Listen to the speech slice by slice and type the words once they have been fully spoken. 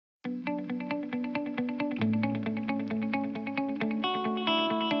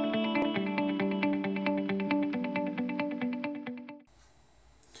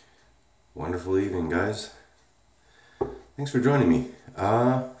Wonderful evening, guys. Thanks for joining me.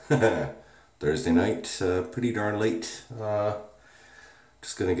 Thursday night, pretty darn late.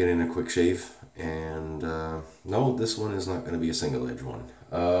 Just gonna get in a quick shave, and no, this one is not gonna be a single edge one.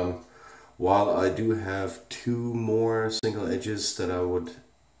 While I do have two more single edges that I would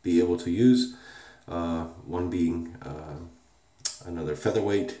be able to use, one being another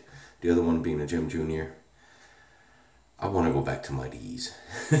featherweight, the other one being a Gem Junior. I want to go back to my D's.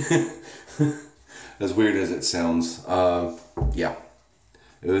 As weird as it sounds, yeah,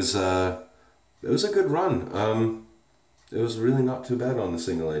 it was a good run. It was really not too bad on the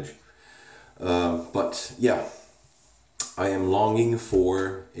single edge, but yeah, I am longing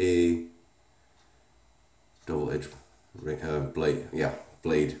for a double edge blade. Yeah,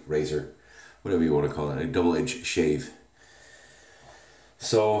 blade, razor, whatever you want to call it, a double edge shave.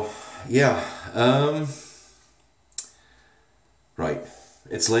 So yeah, right,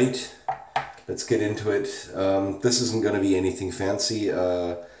 it's late. Let's get into it. This isn't going to be anything fancy.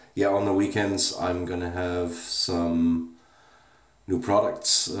 Yeah, on the weekends I'm going to have some new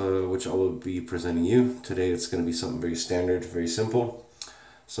products which I will be presenting you. Today it's going to be something very standard, very simple.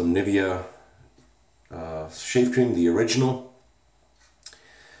 Some Nivea shave cream, the original.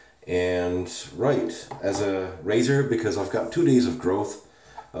 And right, as a razor, because I've got 2 days of growth,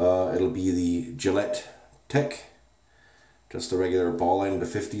 it'll be the Gillette Tech. Just the regular ball end, the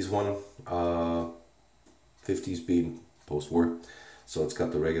 50s one. 50s being post-war. So it's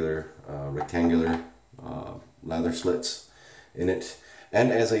got the regular rectangular lather slits in it.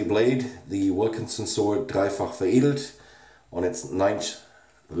 And as a blade, the Wilkinson Sword Dreifach Veredelt on its ninth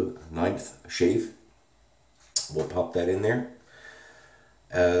shave. We'll pop that in there.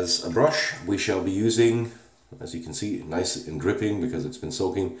 As a brush, we shall be using, as you can see, nice and dripping because it's been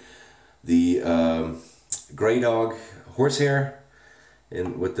soaking, the Grey Dog horsehair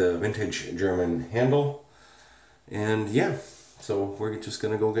with the vintage German handle. And yeah, so we're just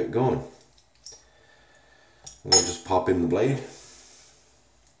gonna go get going. We'll just pop in the blade,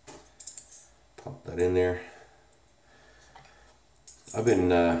 pop that in there. I've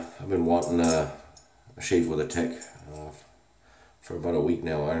been wanting a shave with a tech for about a week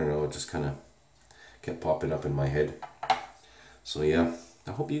now. I don't know, it just kind of kept popping up in my head. So yeah,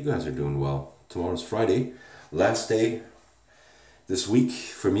 I hope you guys are doing well. Tomorrow's Friday, last day this week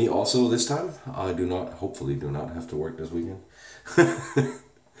for me also this time. I hopefully do not have to work this weekend.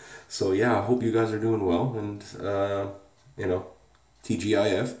 So yeah, I hope you guys are doing well, and you know,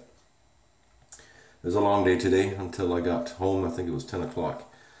 TGIF. It was a long day today until I got home. I think it was 10 o'clock.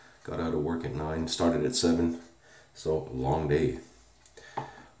 Got out of work at 9, started at 7, so long day.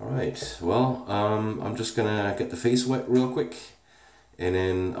 Alright, well, I'm just gonna get the face wet real quick, and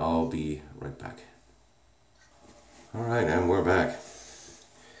then I'll be right back. Alright, and we're back.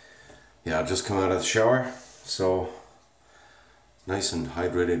 Yeah, I just come out of the shower, so nice and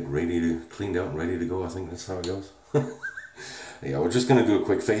hydrated, cleaned out and ready to go. I think that's how it goes. Yeah, we're just gonna do a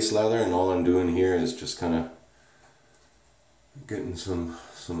quick face lather, and all I'm doing here is just kind of getting some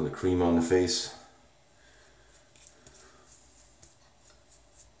of the cream on the face.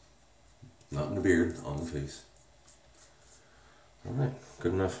 Not in the beard, on the face. Alright,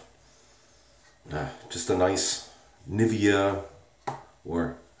 good enough. Just a nice Nivea,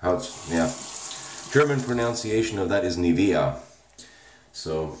 or how it's, yeah, German pronunciation of that is Nivea.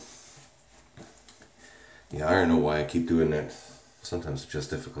 So, yeah, I don't know why I keep doing that. Sometimes it's just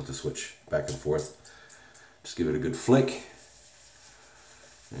difficult to switch back and forth. Just give it a good flick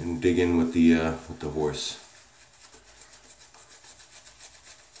and dig in with the horse.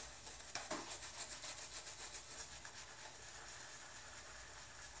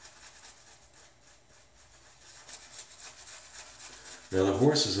 Now the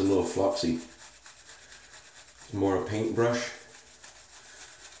horse is a little flopsy. It's more a paintbrush.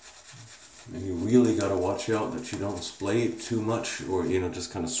 And you really got to watch out that you don't splay it too much, or you know,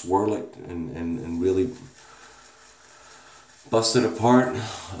 just kind of swirl it and really bust it apart.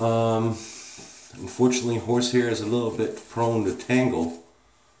 Unfortunately, horsehair is a little bit prone to tangle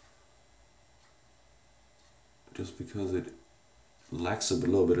just because it lacks a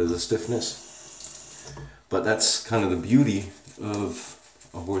little bit of the stiffness. But that's kind of the beauty of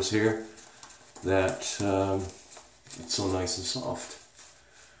a horsehair, that it's so nice and soft.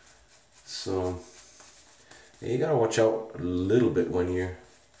 So yeah, you gotta watch out a little bit when you're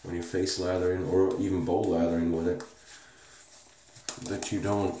face lathering or even bowl lathering with it, that you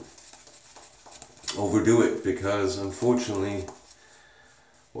don't overdo it, because unfortunately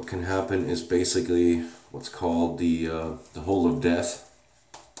what can happen is basically what's called the hole of death.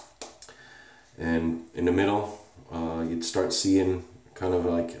 And in the middle, you'd start seeing kind of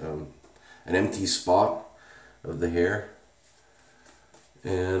like an empty spot of the hair.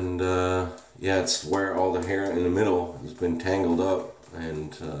 And yeah, it's where all the hair in the middle has been tangled up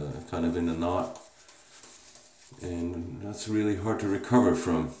and kind of in a knot. And that's really hard to recover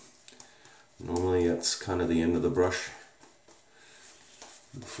from. Normally it's kind of the end of the brush,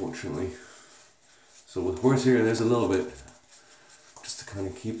 unfortunately. So with horsehair, there's a little bit just to kind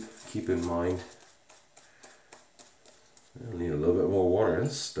of keep in mind. I'll need a little bit more water.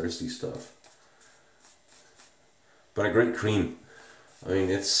 This is thirsty stuff. But a great cream. I mean,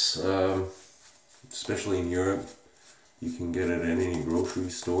 it's especially in Europe, you can get it at any grocery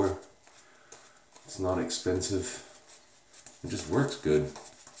store. It's not expensive. It just works good.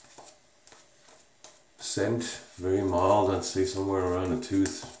 Scent, very mild. I'd say somewhere around a 2.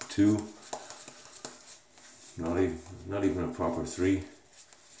 Not even a proper 3.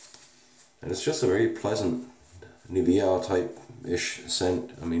 And it's just a very pleasant Nivea type-ish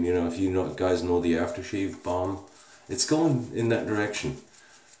scent. I mean, you know, if you guys know the aftershave balm, it's going in that direction.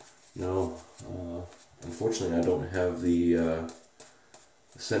 No, unfortunately I don't have the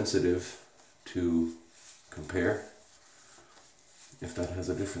sensitive to compare if that has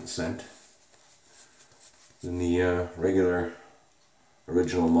a different scent than the regular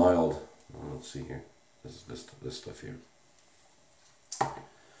original mild. Let's see here. This stuff here.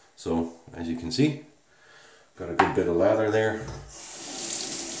 So as you can see, got a good bit of lather there.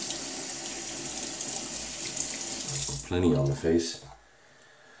 Plenty on the face.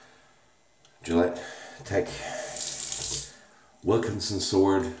 Gillette Tech Wilkinson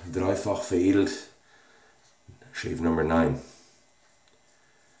Sword Dreifach Veredelt, shave number 9.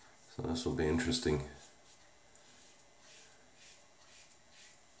 So this will be interesting.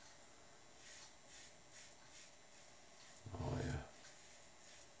 Oh yeah.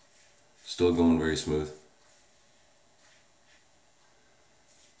 Still going very smooth.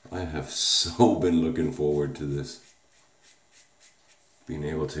 I have so been looking forward to this. Being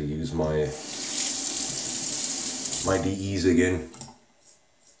able to use my DEs again.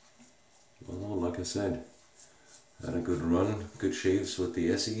 Well, like I said, had a good run, good shaves with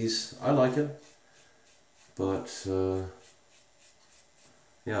the SEs. I like it, but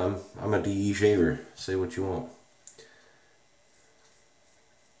yeah, I'm a DE shaver. Say what you want.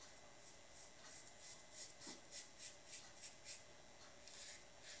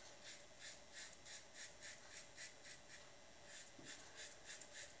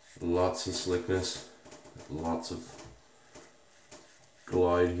 Lots of slickness, lots of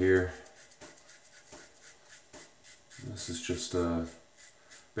glide here. This is just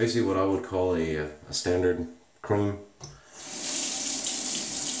basically what I would call a standard cream.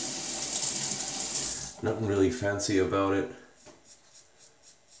 Nothing really fancy about it.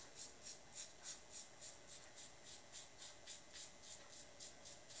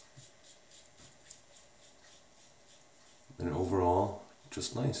 And overall,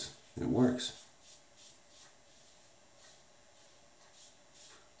 just nice. It works.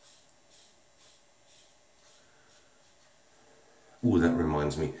 Ooh, that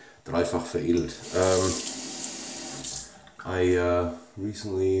reminds me. Dreifach veredelt. I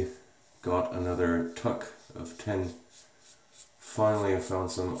recently got another tuck of 10. Finally, I found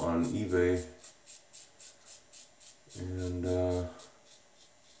some on eBay. And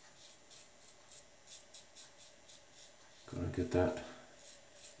gonna get that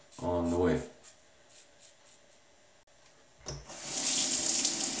on the way.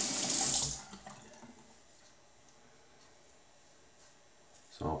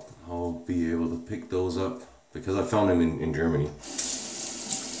 So I'll be able to pick those up because I found them in Germany.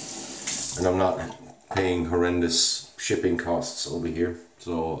 And I'm not paying horrendous shipping costs over here.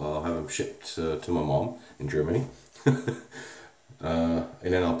 So I'll have them shipped to my mom in Germany. And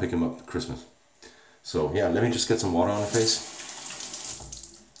then I'll pick them up for Christmas. So yeah, let me just get some water on the face.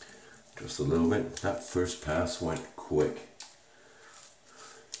 Just a little bit. That first pass went quick.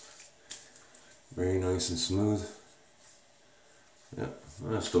 Very nice and smooth. Yeah,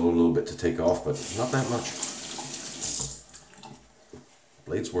 still a little bit to take off, but not that much.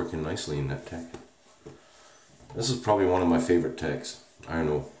 Blade's working nicely in that tech. This is probably one of my favorite techs. I don't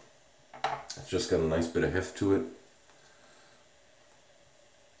know. It's just got a nice bit of heft to it.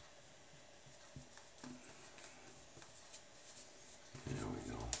 There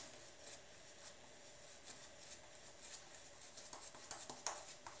we go.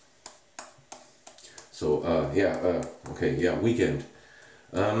 So weekend.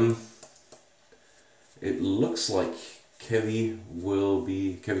 It looks like Kevy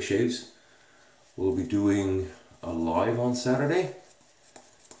Shaves will be doing a live on Saturday.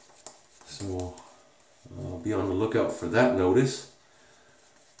 So I'll be on the lookout for that notice.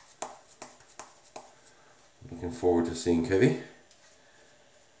 looking forward to seeing Kevy,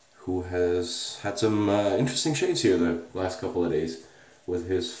 who has had some interesting shades here the last couple of days with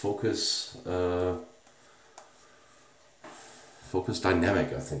his Focus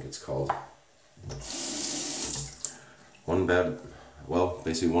Dynamic, I think it's called.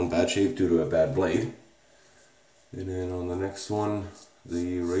 Basically one bad shave due to a bad blade. And then on the next one,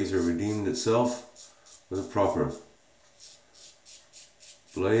 the razor redeemed itself with a proper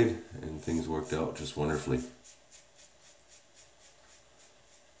blade, and things worked out just wonderfully.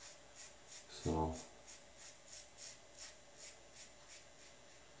 So,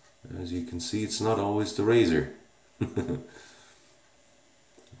 as you can see, it's not always the razor. It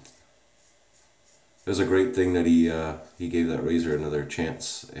was a great thing that he gave that razor another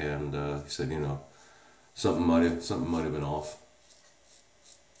chance, and he said, you know, something might have been off.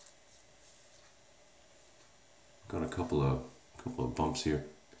 Got a couple of bumps here.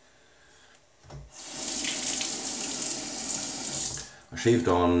 I shaved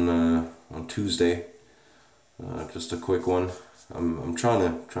on Tuesday, just a quick one. I'm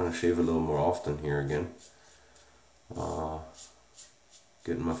trying to shave a little more often here again.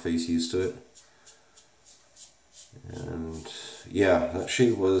 Getting my face used to it. And yeah, that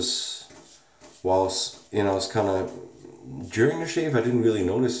shave was, whilst, you know, it's kind of, during the shave I didn't really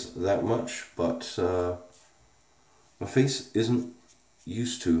notice that much, but my face isn't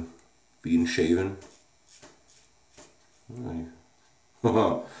used to being shaven.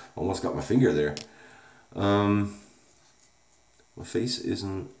 I almost got my finger there. My face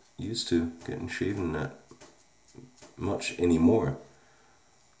isn't used to getting shaven that much anymore.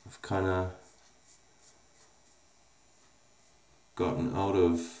 I've kind of gotten out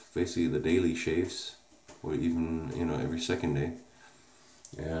of basically the daily shaves, or even, you know, every second day,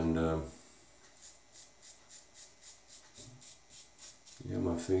 and yeah,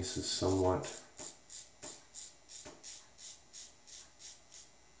 my face is somewhat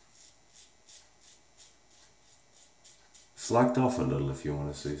slacked off a little, if you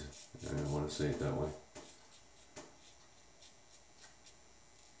want to say it that way.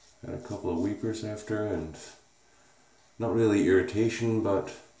 Had a couple of weepers after, and not really irritation,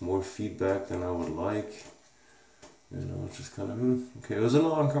 but more feedback than I would like. You know, it's just kind of okay. It was a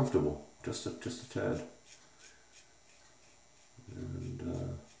little uncomfortable, just a tad. And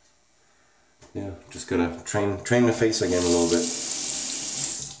yeah, just gotta train the face again a little bit.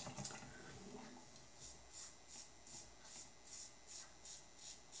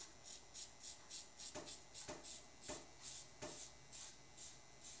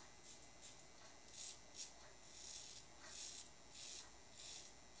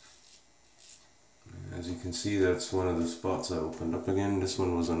 As you can see, that's one of the spots I opened up again. This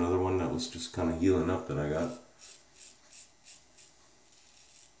one was another one that was just kind of healing up that I got.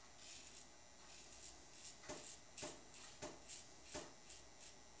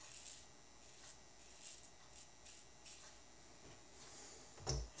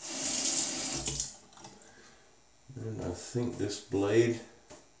 And I think this blade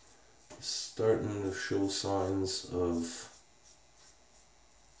is starting to show signs of,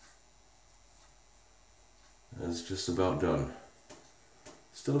 it's just about done.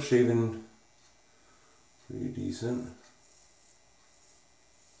 Still shaving pretty decent,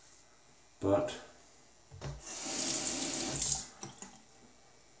 but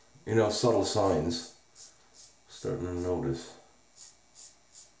you know, subtle signs starting to notice.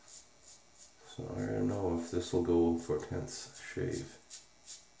 So I don't know if this will go for 10th shave.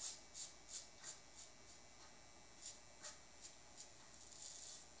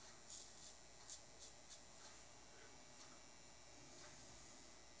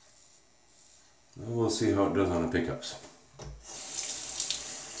 We'll see how it does on the pickups.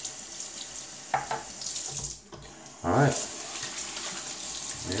 Alright.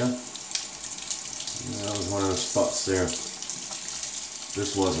 Yeah. That was one of the spots there.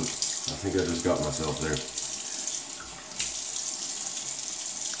 This wasn't. I think I just got myself there.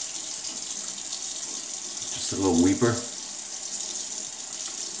 Just a little weeper.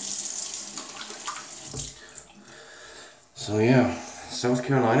 So yeah, South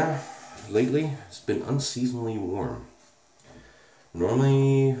Carolina lately has been unseasonably warm.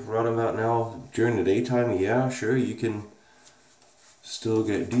 Normally, right about now, during the daytime, yeah, sure, you can still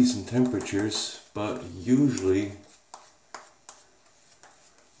get decent temperatures, but usually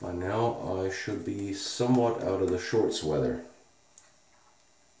by now I should be somewhat out of the shorts weather.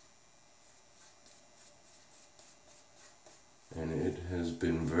 And it has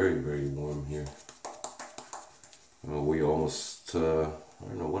been very, very warm here. Well, we almost, I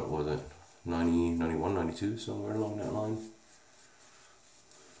don't know, what was it? 90, 91, 92, somewhere along that line.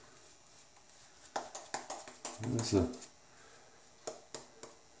 This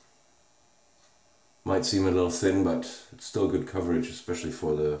might seem a little thin, but it's still good coverage, especially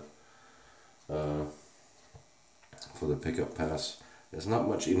for the pickup pass. There's not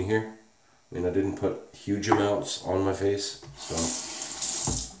much in here. I mean, I didn't put huge amounts on my face, so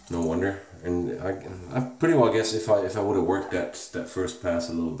no wonder. And I pretty well guess if I would have worked that first pass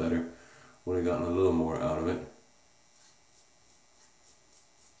a little better, would have gotten a little more out of it.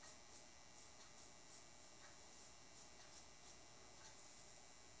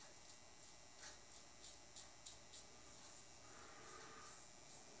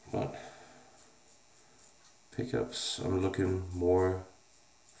 But pickups, I'm looking more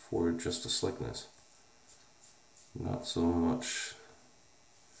for just the slickness, not so much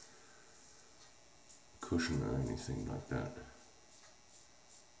cushion or anything like that.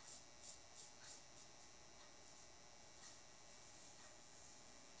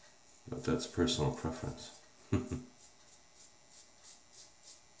 But that's personal preference.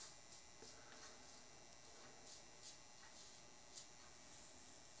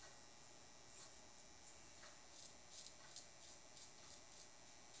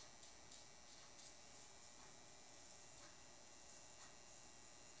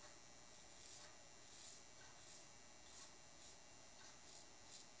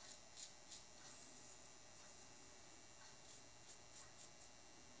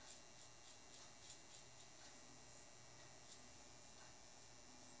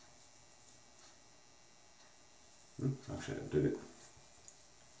 Actually, I did it.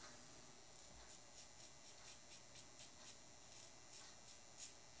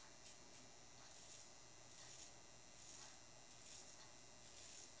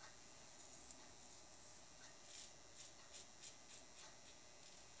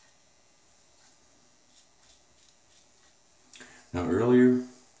 Now earlier,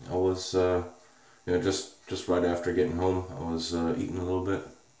 I was, just right after getting home, I was eating a little bit,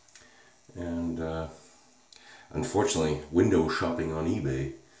 and unfortunately, window shopping on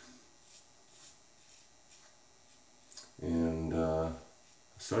eBay, and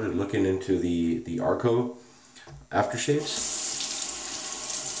started looking into the Arco aftershaves.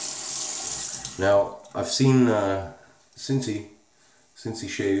 Now I've seen Cincy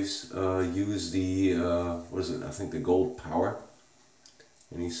Shaves use the what is it? I think the Gold Power.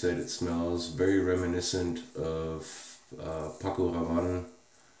 And he said it smells very reminiscent of Paco Rabanne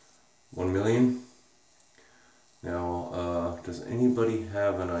 1 million. Now, does anybody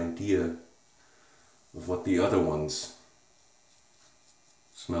have an idea of what the other ones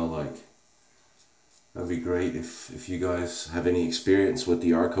smell like? That'd be great if you guys have any experience with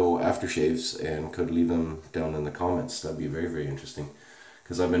the Arco aftershaves and could leave them down in the comments. That'd be very, very interesting.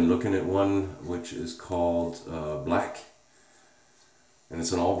 Because I've been looking at one which is called Black. And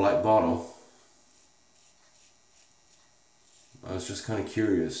it's an all black bottle. I was just kind of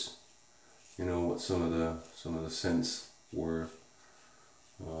curious, you know, what some of the scents were.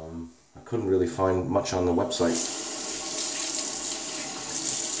 I couldn't really find much on the website.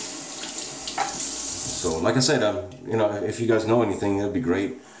 So, like I said, you know, if you guys know anything, it'd be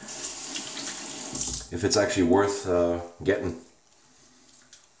great. If it's actually worth getting,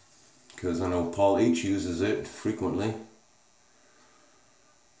 because I know Paul H uses it frequently.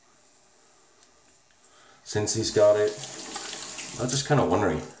 Since he's got it, I was just kind of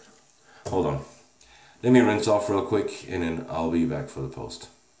wondering. Hold on. Let me rinse off real quick and then I'll be back for the post.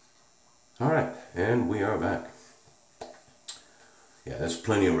 Alright, and we are back. Yeah, there's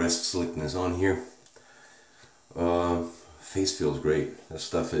plenty of rest slickness on here. Face feels great. That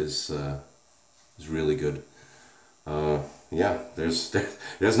stuff is really good. Yeah, there's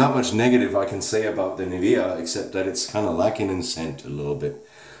not much negative I can say about the Nivea except that it's kind of lacking in scent a little bit.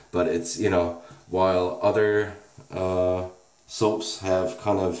 But it's, you know, while other soaps have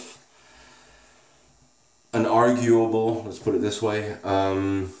kind of an arguable, let's put it this way,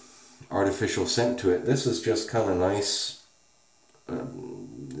 artificial scent to it, this is just kind of nice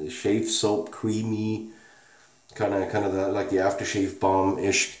shave soap, creamy, kind of like the aftershave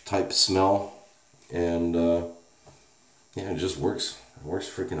balm-ish type smell, and yeah, it just works. It works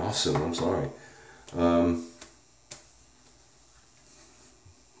freaking awesome. I'm sorry.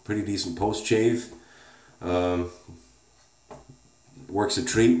 Pretty decent post shave. Works a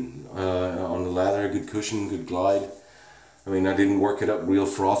treat on the lather. Good cushion, good glide. I mean, I didn't work it up real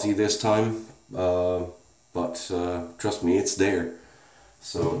frothy this time, but trust me, it's there.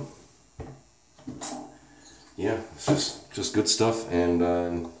 So yeah, it's just good stuff. And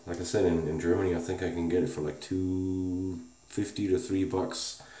like I said, in Germany, I think I can get it for like $2.50 to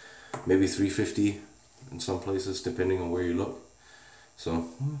 $3, maybe $3.50 in some places, depending on where you look. So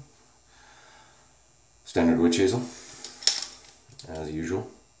Standard witch hazel, as usual.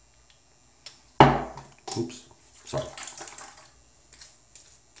 Oops, sorry.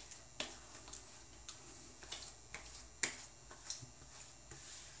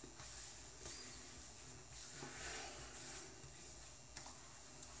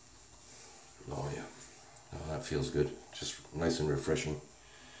 Oh yeah, oh, that feels good. Just nice and refreshing.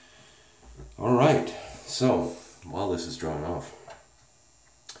 All right, so while this is drying off,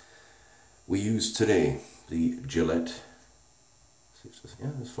 we use today the Gillette. See if this,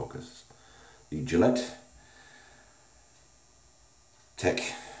 yeah, this focuses. The Gillette Tech.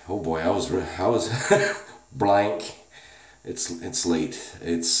 Oh boy, I was blank. It's late.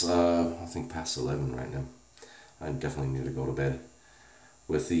 It's I think past 11 right now. I definitely need to go to bed.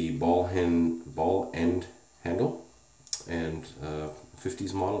 With the ball end handle and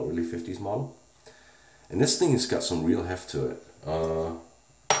 50s model, early 50s model. And this thing has got some real heft to it.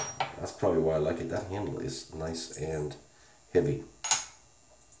 That's probably why I like it. That handle is nice and heavy.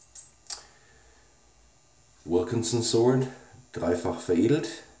 Wilkinson sword, dreifach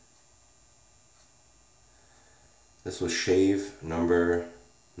veredelt. This was shave number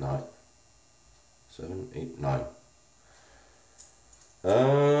 9. 7, 8, 9.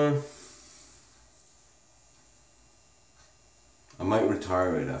 I might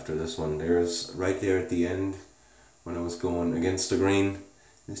retire it after this one. There's right there at the end when I was going against the grain.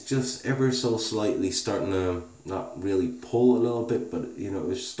 It's just ever so slightly starting to not really pull a little bit, but you know,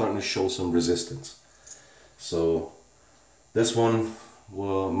 it's starting to show some resistance. So this one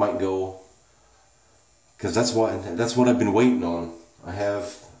might go, because that's what I've been waiting on. I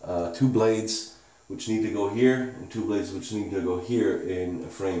have 2 blades which need to go here and 2 blades which need to go here in a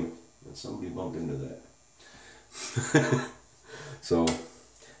frame. And somebody bumped into that. So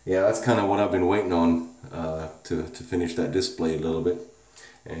yeah, that's kind of what I've been waiting on to finish that display a little bit.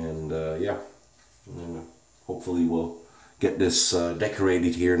 And yeah, and hopefully we'll get this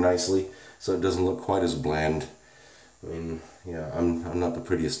decorated here nicely so it doesn't look quite as bland. I mean, yeah, I'm not the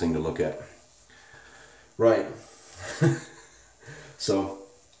prettiest thing to look at. Right. So,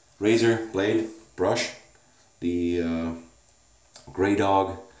 razor, blade, brush, the Grey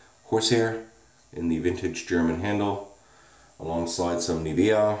Dog horsehair in the vintage German handle, alongside some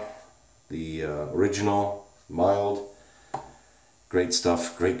Nivea, the original, mild. Great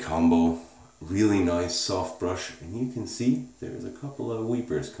stuff, great combo, really nice soft brush, and you can see there's a couple of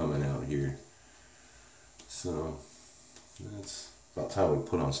weepers coming out here. So that's about time we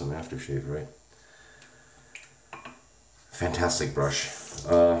put on some aftershave, right? Fantastic brush.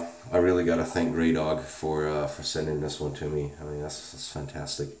 I really gotta thank Grey Dog for sending this one to me. I mean, that's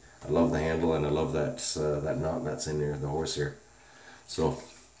fantastic. I love the handle and I love that that knot that's in there, the horsehair. So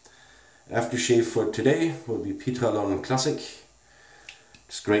aftershave for today will be Petralon Classic.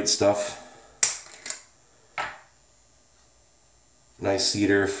 Just great stuff. Nice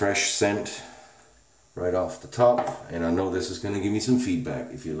cedar, fresh scent right off the top. And I know this is going to give me some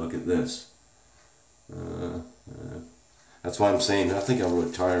feedback if you look at this. That's why I'm saying I think I'm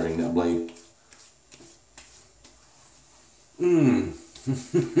retiring that blade.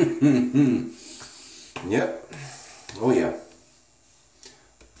 Yep. Oh yeah.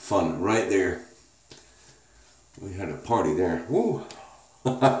 Fun right there. We had a party there. Woo.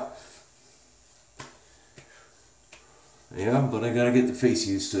 Yeah, but I gotta get the face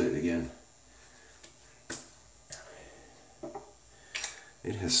used to it again.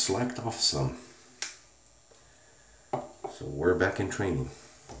 It has slacked off some. So we're back in training.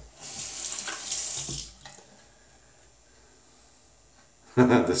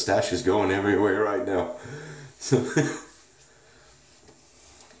 The stash is going everywhere right now. So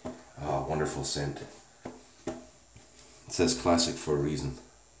oh, wonderful scent. It says classic for a reason.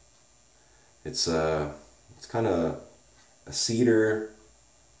 It's kind of a cedar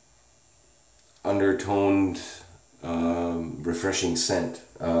undertoned refreshing scent.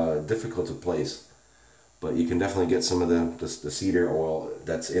 Difficult to place, but you can definitely get some of the cedar oil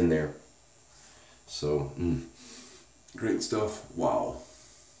that's in there. So great stuff. Wow.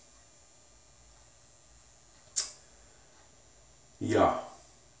 Yeah,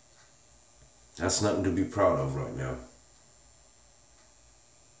 that's nothing to be proud of right now.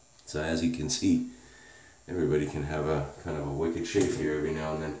 So as you can see, everybody can have a kind of a wicked shave here every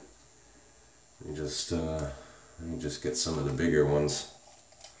now and then. You just get some of the bigger ones.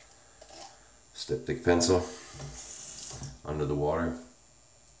 Styptic pencil under the water.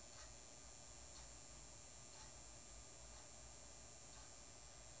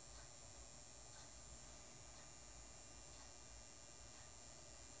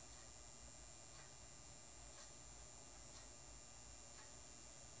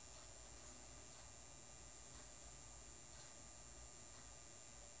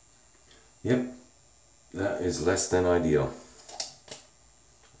 Yep, that is less than ideal.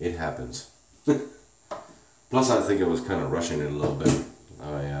 It happens. Plus, I think I was kind of rushing it a little bit.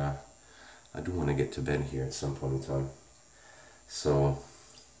 I do want to get to bed here at some point in time. So,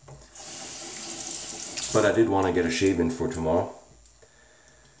 but I did want to get a shave in for tomorrow.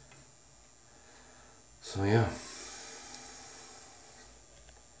 So yeah.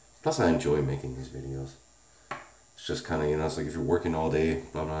 Plus, I enjoy making these videos. It's just kind of, you know, it's like if you're working all day,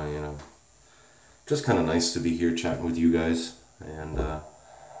 blah blah, you know. Just kind of nice to be here chatting with you guys, and the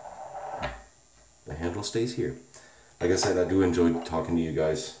handle stays here. Like I said, I do enjoy talking to you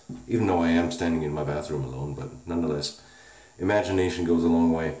guys, even though I am standing in my bathroom alone, but nonetheless, imagination goes a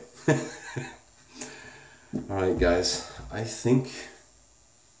long way. Alright guys, I think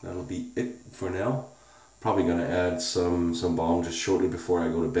that'll be it for now. Probably gonna add some balm just shortly before I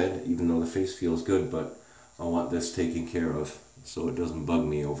go to bed, even though the face feels good, but I want this taken care of so it doesn't bug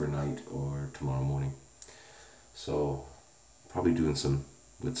me overnight or tomorrow morning. So probably doing some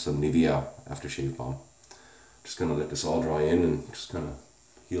Nivea aftershave balm. Just gonna let this all dry in and just kind of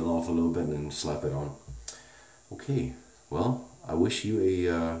heal off a little bit and then slap it on. Okay, well, I wish you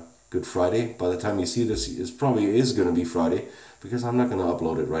a good Friday. By the time you see this, it probably is going to be Friday, because I'm not going to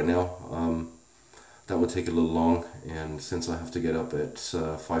upload it right now. That would take a little long, and since I have to get up at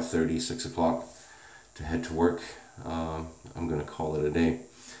 5:30, 6 o'clock to head to work, I'm going to call it a day.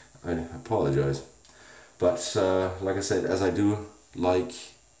 I apologize. But like I said, as I do like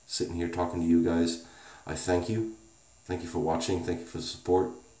sitting here talking to you guys, I thank you. Thank you for watching. Thank you for the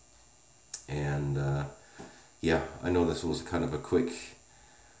support. And yeah, I know this was kind of a quick,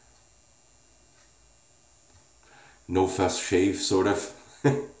 no fuss shave, sort of.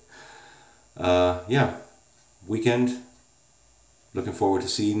 Yeah, weekend. Looking forward to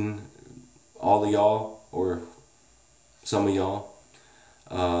seeing all of y'all, or some of y'all,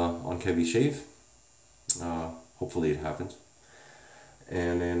 on Kevy's Shave. Hopefully it happens.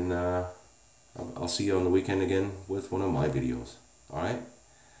 And then I'll see you on the weekend again with one of my videos. Alright?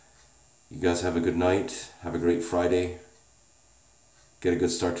 You guys have a good night. Have a great Friday. Get a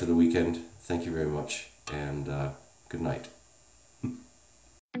good start to the weekend. Thank you very much. And good night.